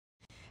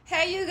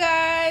Hey you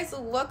guys,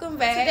 welcome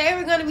back. Today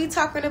we're going to be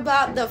talking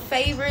about the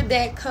favor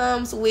that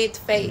comes with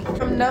faith.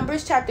 From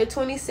Numbers chapter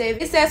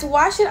 27, it says,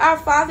 "Why should our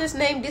father's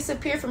name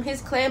disappear from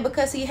his clan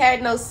because he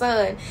had no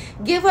son?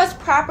 Give us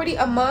property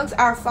amongst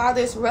our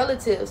father's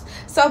relatives."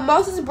 So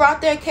Moses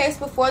brought their case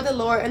before the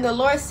Lord, and the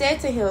Lord said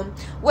to him,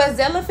 "What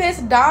Zelophehad's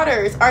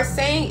daughters are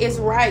saying is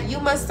right.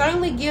 You must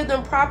certainly give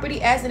them property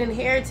as an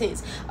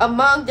inheritance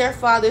among their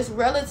father's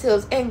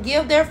relatives and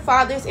give their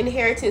father's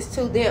inheritance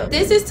to them.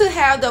 This is to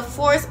have the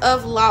force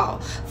of law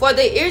for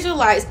the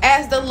Israelites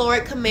as the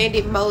Lord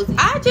commanded Moses."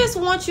 I just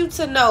want you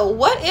to know,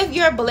 what if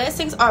your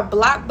blessings are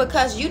blocked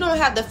because you don't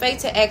have the faith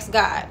to ask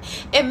God?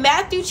 In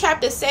Matthew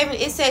chapter 7,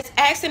 it says,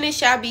 "Ask and it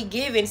shall be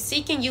given,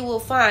 seeking you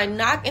will find,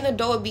 knock and the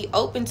door will be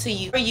open to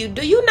you."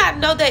 Do you not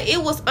know that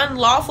it was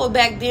unlawful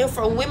back then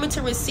for women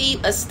to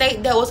receive a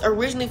state that was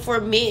originally for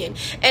men?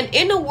 And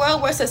in a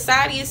world where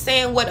society is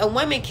saying what a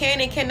woman can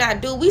and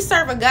cannot do, we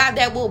serve a God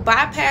that will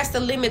bypass the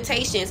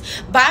limitations,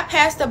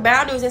 bypass the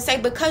boundaries, and say,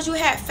 because you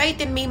had faith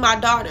in me, my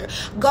daughter,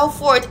 go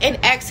forth and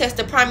access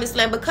the promised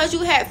land. Because you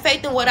had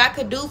faith in what I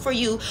could do for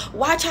you,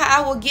 watch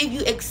how I will give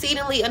you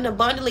exceedingly and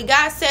abundantly.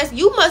 God says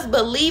you must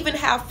believe and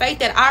have faith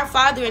that our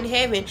Father in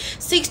heaven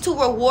seeks to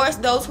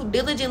reward those who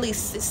diligently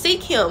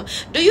seek him.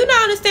 Do you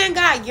not understand?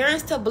 God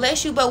yearns to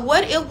bless you, but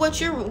what if what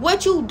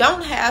you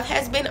don't have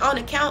has been on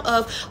account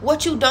of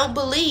what you don't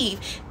believe?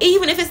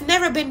 Even if it's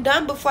never been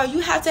done before, you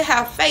have to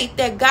have faith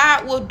that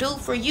God will do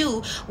for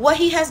you what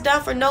he has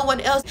done for no one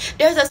else.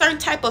 There's a certain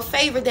type of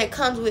favor that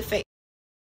comes with faith.